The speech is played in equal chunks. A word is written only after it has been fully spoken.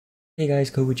Hey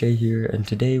guys, J here, and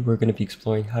today we're going to be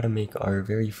exploring how to make our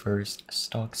very first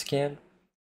stock scan,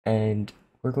 and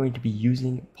we're going to be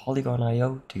using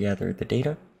Polygon.io to gather the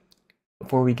data.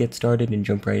 Before we get started and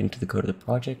jump right into the code of the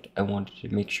project, I wanted to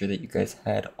make sure that you guys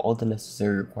had all the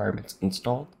necessary requirements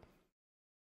installed.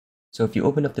 So if you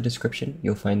open up the description,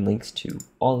 you'll find links to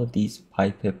all of these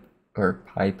PyPip or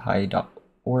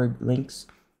pypy.org links.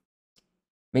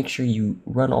 Make sure you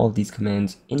run all of these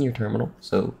commands in your terminal.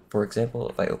 So for example,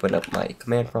 if I open up my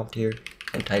command prompt here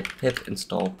and type pip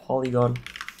install polygon,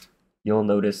 you'll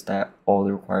notice that all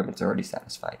the requirements are already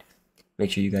satisfied.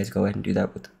 Make sure you guys go ahead and do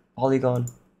that with Polygon,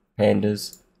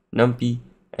 Pandas, Numpy,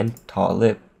 and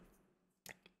TA-Lib.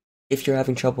 If you're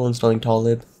having trouble installing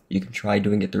TA-Lib, you can try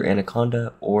doing it through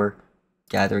Anaconda or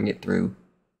gathering it through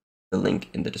the link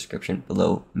in the description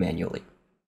below manually.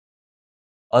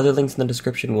 Other links in the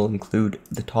description will include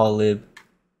the TA-Lib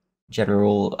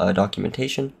general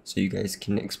documentation, so you guys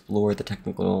can explore the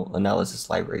technical analysis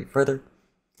library further.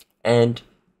 And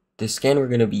the scan we're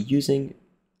going to be using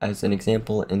as an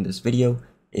example in this video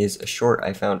is a short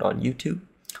I found on YouTube,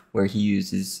 where he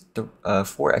uses 4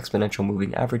 exponential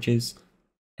moving averages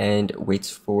and waits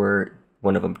for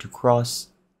one of them to cross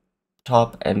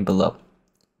top and below.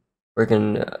 We're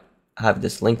going to have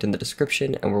this linked in the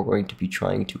description, and we're going to be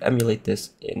trying to emulate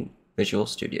this in Visual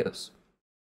Studios.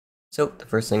 So the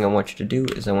first thing I want you to do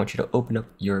is I want you to open up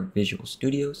your Visual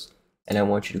Studios, and I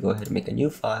want you to go ahead and make a new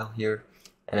file here,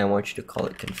 and I want you to call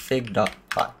it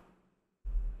config.py.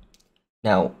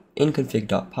 Now in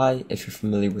config.py, if you're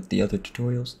familiar with the other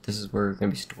tutorials, this is where we're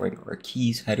going to be storing our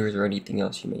keys, headers, or anything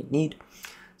else you may need.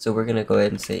 So we're going to go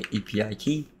ahead and say API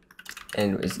key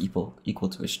and is equal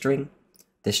to a string.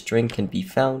 This string can be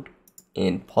found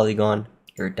in Polygon,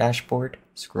 your dashboard,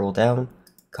 scroll down,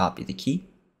 copy the key,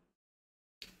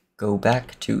 go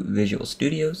back to Visual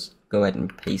Studios, go ahead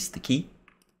and paste the key,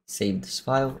 save this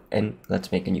file, and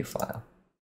let's make a new file.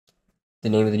 The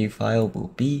name of the new file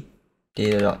will be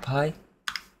data.py,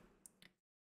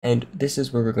 and this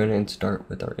is where we're going to start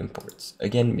with our imports.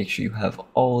 Again, make sure you have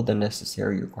all the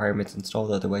necessary requirements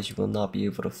installed, otherwise you will not be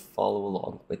able to follow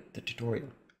along with the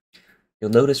tutorial. You'll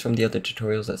notice from the other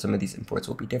tutorials that some of these imports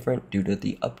will be different due to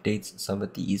the updates some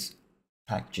of these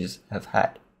packages have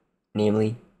had,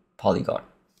 namely Polygon.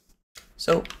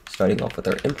 So starting off with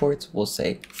our imports, we'll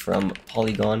say from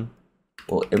Polygon,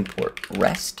 we'll import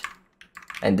REST,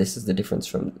 and this is the difference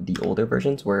from the older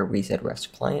versions where we said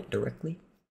REST client directly.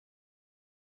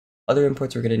 Other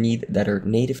imports we're going to need that are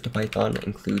native to Python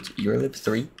includes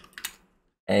urlib3,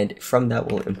 and from that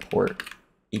we'll import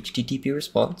HTTP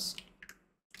response.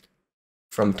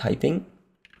 From typing,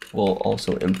 we'll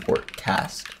also import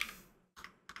cast.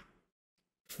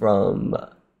 From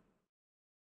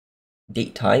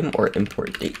datetime or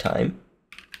import datetime,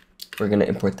 we're going to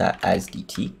import that as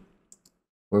DT.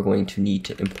 We're going to need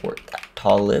to import that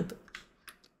TA-Lib.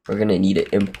 We're going to need to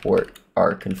import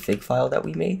our config file that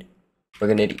we made. We're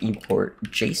going to need to import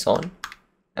JSON,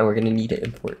 and we're going to need to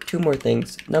import 2 more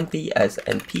things, Numpy as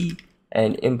NP,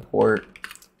 and import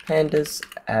Pandas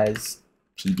as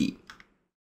PD.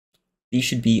 These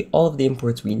should be all of the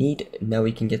imports we need. Now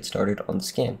we can get started on the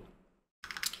scan.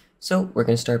 So we're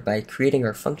going to start by creating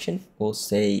our function. We'll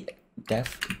say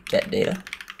def get data,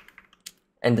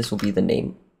 and this will be the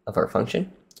name of our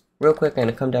function. Real quick, I'm going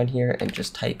to come down here and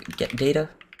just type get data,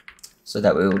 so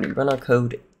that way when we run our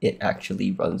code, it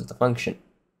actually runs the function.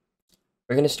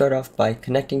 We're going to start off by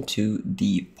connecting to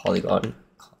the Polygon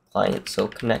client, so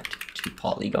connect to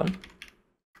Polygon,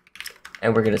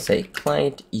 and we're going to say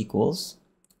client equals,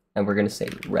 and we're going to say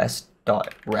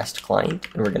rest.rest client,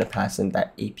 and we're going to pass in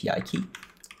that API key.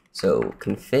 So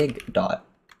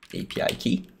config.api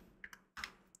key.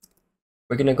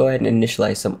 We're going to go ahead and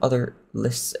initialize some other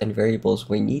lists and variables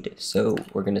we need. So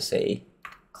we're going to say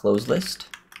close list,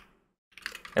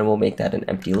 and we'll make that an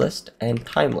empty list, and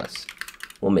timeless.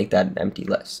 We'll make that an empty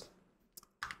list.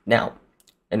 Now,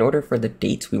 in order for the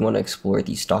dates we want to explore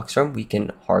these stocks from, we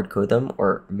can hard code them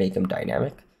or make them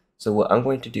dynamic. So what I'm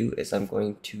going to do is I'm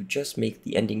going to just make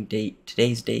the ending date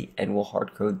today's date, and we'll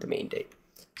hard code the main date.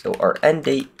 So our end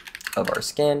date of our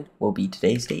scan will be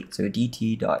today's date, so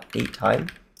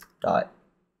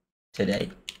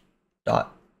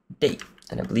dt.datetime.today.date,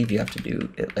 and I believe you have to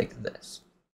do it like this.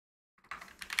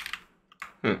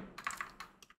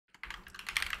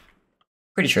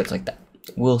 Pretty sure it's like that.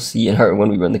 We'll see when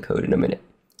we run the code in a minute.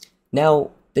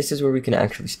 Now, this is where we can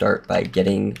actually start by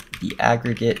getting the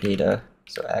aggregate data.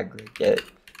 So aggregate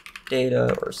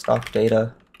data or stock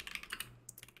data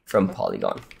from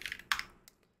Polygon.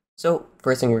 So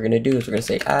first thing we're going to do is we're going to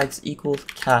say ags equals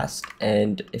cast,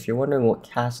 and if you're wondering what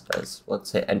cast does, let's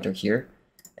say enter here,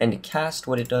 And cast,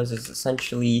 what it does is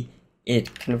essentially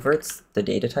it converts the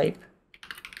data type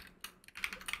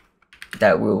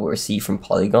that we'll receive from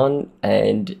Polygon,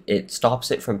 and it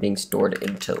stops it from being stored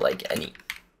into like any.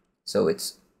 So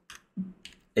it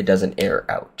doesn't error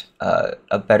out.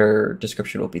 A better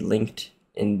description will be linked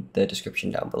in the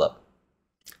description down below.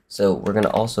 So we're going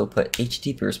to also put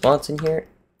HTTP response in here,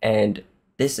 and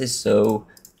this is so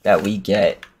that we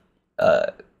get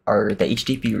the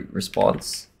HTTP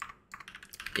response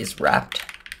is wrapped.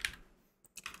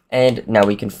 And now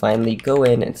we can finally go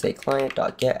in and say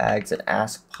client.getAgs and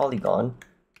ask Polygon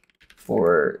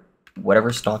for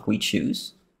whatever stock we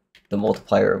choose, the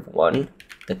multiplier of 1,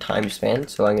 the time span,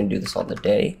 so I'm going to do this on the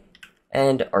day,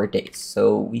 and our dates.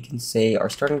 So we can say our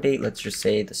starting date, let's just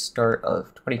say the start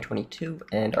of 2022,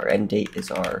 and our end date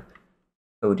is our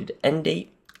coded end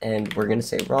date, and we're going to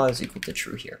say raw is equal to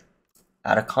true here.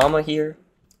 Add a comma here,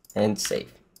 and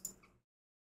save.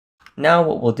 Now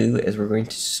what we'll do is we're going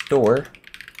to store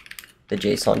the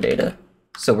JSON data.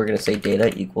 So we're going to say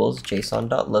data equals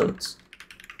json.loads,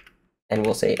 and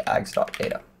we'll say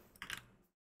ags.data.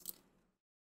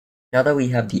 Now that we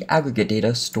have the aggregate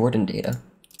data stored in data,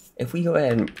 if we go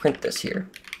ahead and print this here,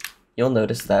 you'll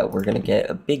notice that we're going to get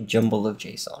a big jumble of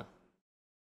JSON.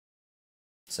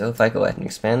 So if I go ahead and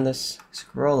expand this,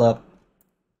 scroll up,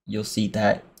 you'll see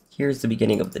that here's the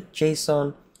beginning of the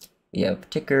JSON. We have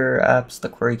ticker, apps, the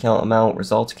query count amount,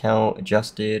 results count,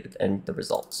 adjusted, and the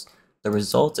results. The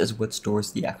results is what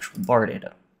stores the actual bar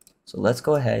data. So let's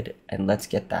go ahead and let's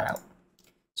get that out.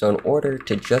 So in order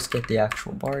to just get the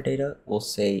actual bar data, we'll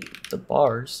say the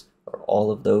bars, or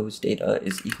all of those data,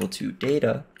 is equal to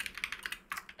data,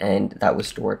 and that was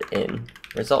stored in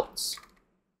results.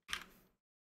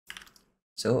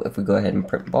 So if we go ahead and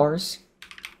print bars,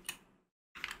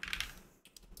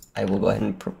 I will go ahead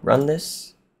and run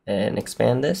this and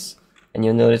expand this, and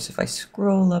you'll notice if I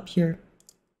scroll up here,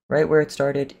 right where it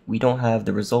started, we don't have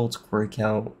the results, query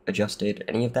count, adjusted,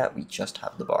 any of that, we just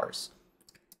have the bars.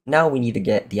 Now we need to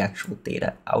get the actual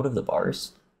data out of the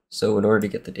bars. So in order to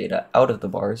get the data out of the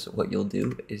bars, what you'll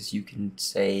do is you can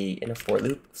say in a for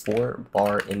loop, for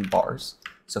bar in bars.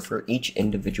 So for each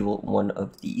individual one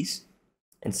of these,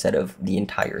 instead of the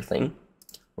entire thing,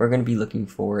 we're going to be looking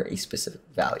for a specific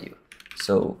value.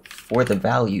 So for the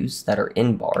values that are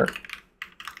in bar,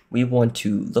 we want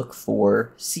to look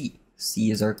for C. C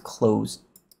is our close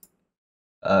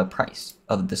price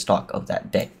of the stock of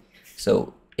that day.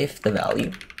 So if the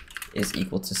value is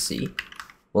equal to C,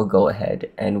 we'll go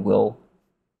ahead and we'll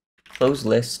close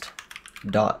list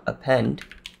dot append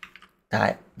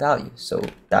that value. So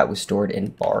that was stored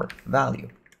in bar value.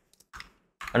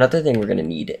 Another thing we're going to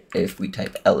need, if we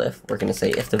type elif, we're going to say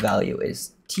if the value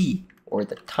is T, or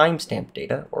the timestamp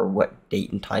data, or what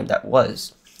date and time that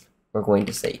was, we're going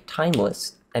to say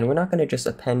timeless, and we're not going to just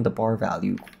append the bar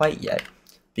value quite yet,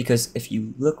 because if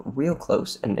you look real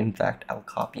close, and in fact I'll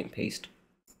copy and paste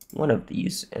one of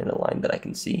these in a line that I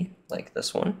can see, like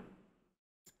this one.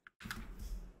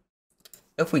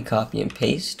 If we copy and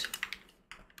paste,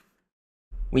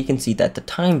 we can see that the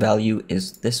time value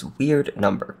is this weird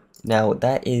number. Now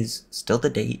that is still the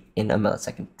date in a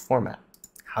millisecond format.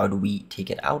 How do we take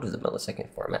it out of the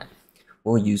millisecond format?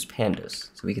 We'll use pandas.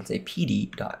 So we can say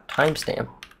pd.timestamp,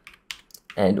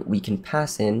 and we can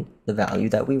pass in the value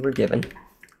that we were given.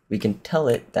 We can tell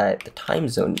it that the time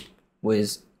zone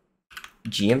was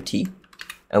GMT,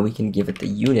 and we can give it the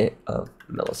unit of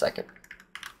millisecond.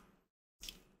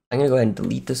 I'm going to go ahead and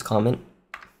delete this comment,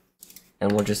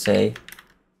 and we'll just say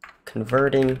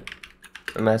converting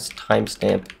from as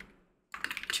timestamp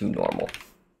to normal,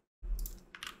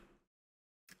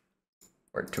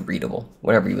 or to readable,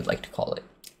 whatever you would like to call it.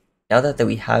 Now that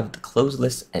we have the close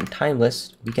list and time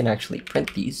list, we can actually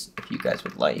print these if you guys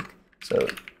would like. So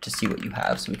to see what you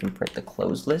have, so we can print the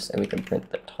closed list and we can print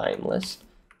the time list.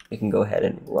 We can go ahead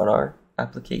and run our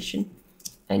application,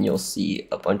 and you'll see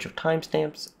a bunch of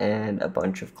timestamps and a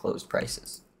bunch of closed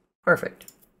prices.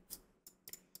 Perfect.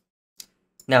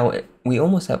 Now we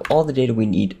almost have all the data we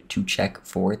need to check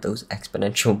for those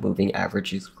exponential moving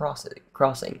averages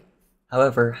crossing.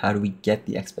 However, how do we get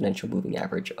the exponential moving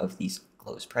average of these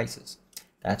closed prices?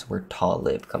 That's where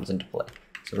TA-Lib comes into play.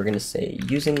 So we're going to say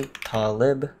using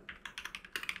TA-Lib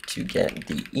to get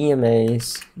the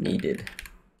EMAs needed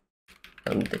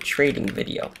from the trading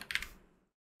video.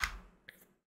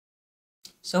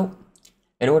 So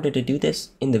in order to do this,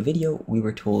 in the video we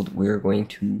were told we were going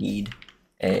to need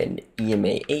an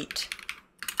EMA 8,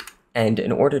 and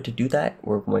in order to do that,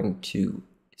 we're going to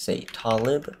say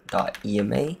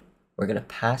TA-Lib.EMA. We're going to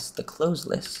pass the close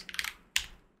list,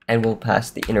 and we'll pass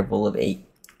the interval of 8.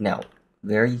 Now,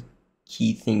 very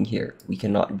key thing here. We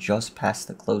cannot just pass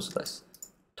the closed list.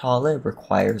 TA-Lib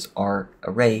requires our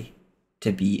array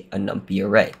to be a Numpy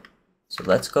array. So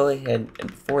let's go ahead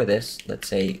and for this, let's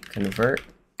say convert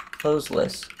closed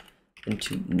list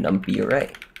into Numpy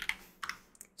array.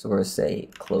 So we're going to say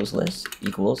closed list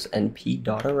equals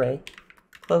np.array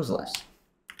closed list.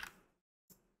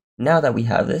 Now that we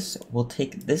have this, we'll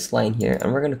take this line here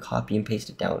and we're going to copy and paste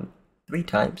it down 3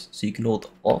 times. So you can hold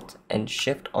Alt and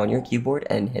Shift on your keyboard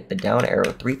and hit the down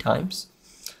arrow 3 times.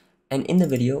 And in the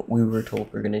video, we were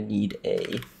told we're going to need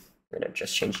we're going to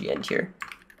just change the end here,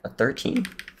 a 13,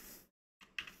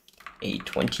 a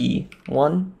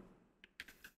 21,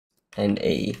 and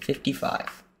a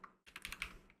 55.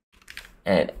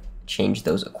 And change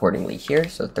those accordingly here.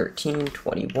 So 13,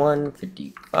 21,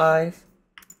 55,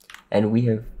 and we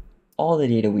have all the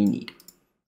data we need.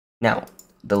 Now,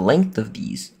 the length of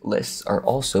these lists are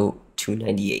also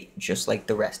 298, just like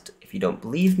the rest. If you don't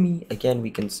believe me, again,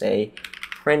 we can say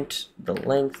print the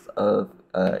length of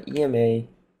EMA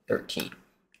 13.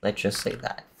 Let's just say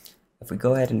that. If we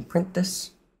go ahead and print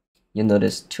this, you'll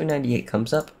notice 298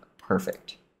 comes up,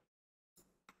 perfect.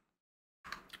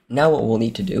 Now what we'll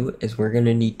need to do is we're going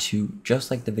to need to, just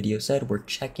like the video said, we're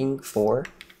checking for,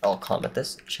 I'll comment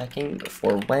this, checking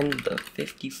for when the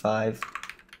 55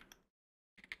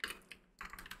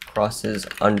 crosses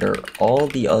under all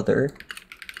the other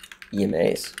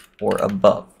EMAs or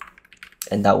above.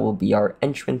 And that will be our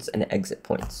entrance and exit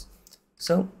points.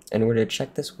 So in order to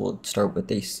check this, we'll start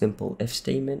with a simple if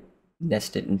statement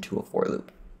nested into a for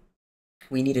loop.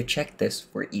 We need to check this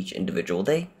for each individual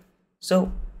day.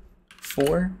 So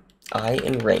for I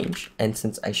in range, and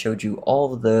since I showed you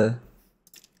all of the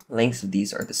lengths of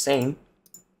these are the same,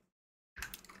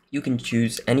 you can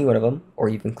choose any one of them or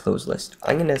even close list.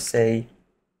 I'm going to say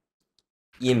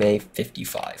EMA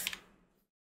 55.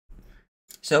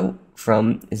 So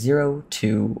from 0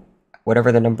 to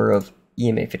whatever the number of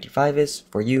EMA 55 is,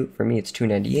 for you, for me it's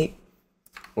 298.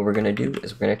 What we're going to do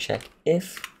is we're going to check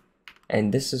if,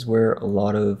 and this is where a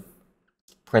lot of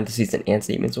parentheses and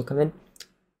statements will come in.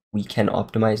 We can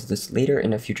optimize this later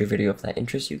in a future video if that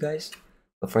interests you guys.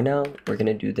 But for now, we're going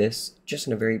to do this just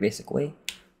in a very basic way,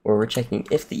 where we're checking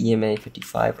if the EMA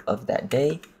 55 of that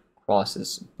day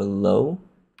crosses below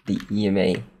the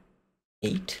EMA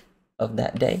 8 of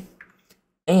that day.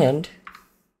 And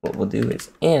what we'll do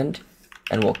is and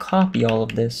we'll copy all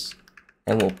of this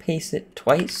and we'll paste it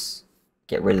twice,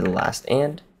 get rid of the last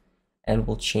and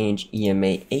we'll change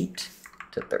EMA 8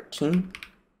 to 13.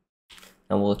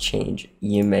 And we'll change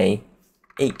EMA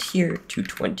 8 here to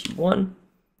 21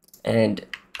 and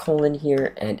colon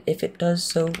here, and if it does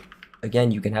so,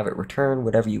 again, you can have it return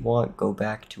whatever you want, go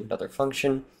back to another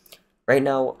function. Right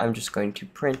now, I'm just going to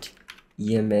print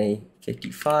EMA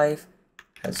 55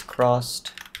 has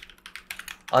crossed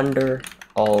under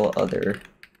all other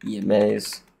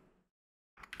EMAs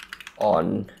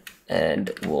on,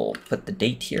 and we'll put the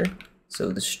date here.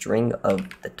 So the string of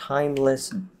the time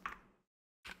list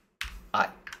I.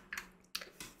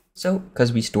 So,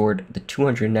 because we stored the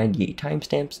 298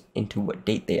 timestamps into what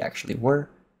date they actually were,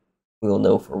 we'll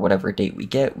know for whatever date we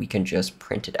get, we can just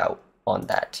print it out on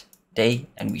that day,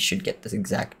 and we should get this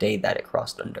exact day that it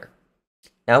crossed under.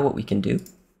 Now what we can do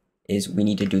is we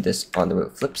need to do this on the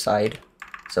flip side.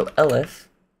 So elif,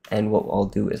 and what I'll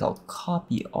do is I'll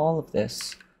copy all of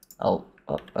this, I'll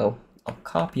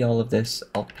copy all of this,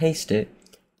 I'll paste it,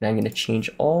 and I'm going to change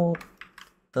all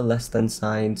the less than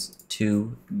signs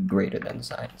to greater than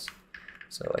signs.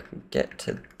 So I can get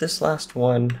to this last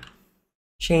one,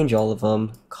 change all of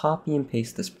them, copy and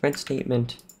paste this print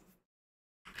statement,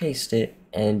 paste it,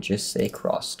 and just say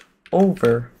crossed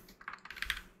over,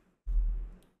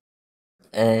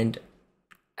 and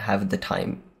have the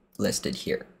time listed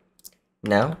here.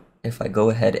 Now, if I go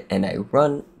ahead and I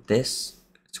run this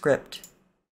script,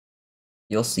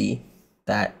 you'll see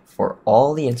that for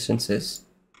all the instances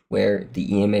where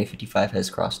the EMA 55 has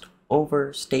crossed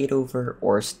over, stayed over,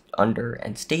 or under,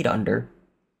 and stayed under,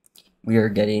 we are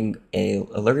getting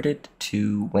alerted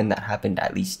to when that happened,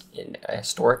 at least in a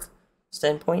historic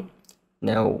standpoint.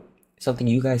 Now, something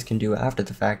you guys can do after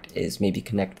the fact is maybe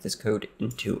connect this code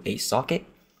into a socket,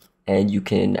 and you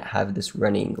can have this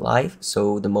running live,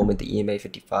 so the moment the EMA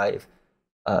 55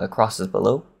 crosses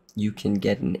below, you can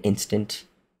get an instant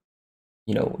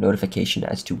notification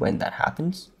as to when that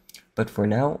happens. But for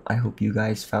now, I hope you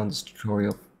guys found this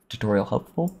tutorial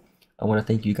helpful. I want to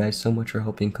thank you guys so much for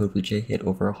helping Code with J hit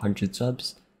over 100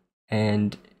 subs.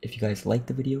 And if you guys liked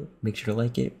the video, make sure to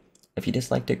like it. If you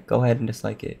disliked it, go ahead and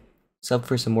dislike it. Sub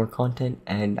for some more content,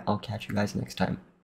 and I'll catch you guys next time.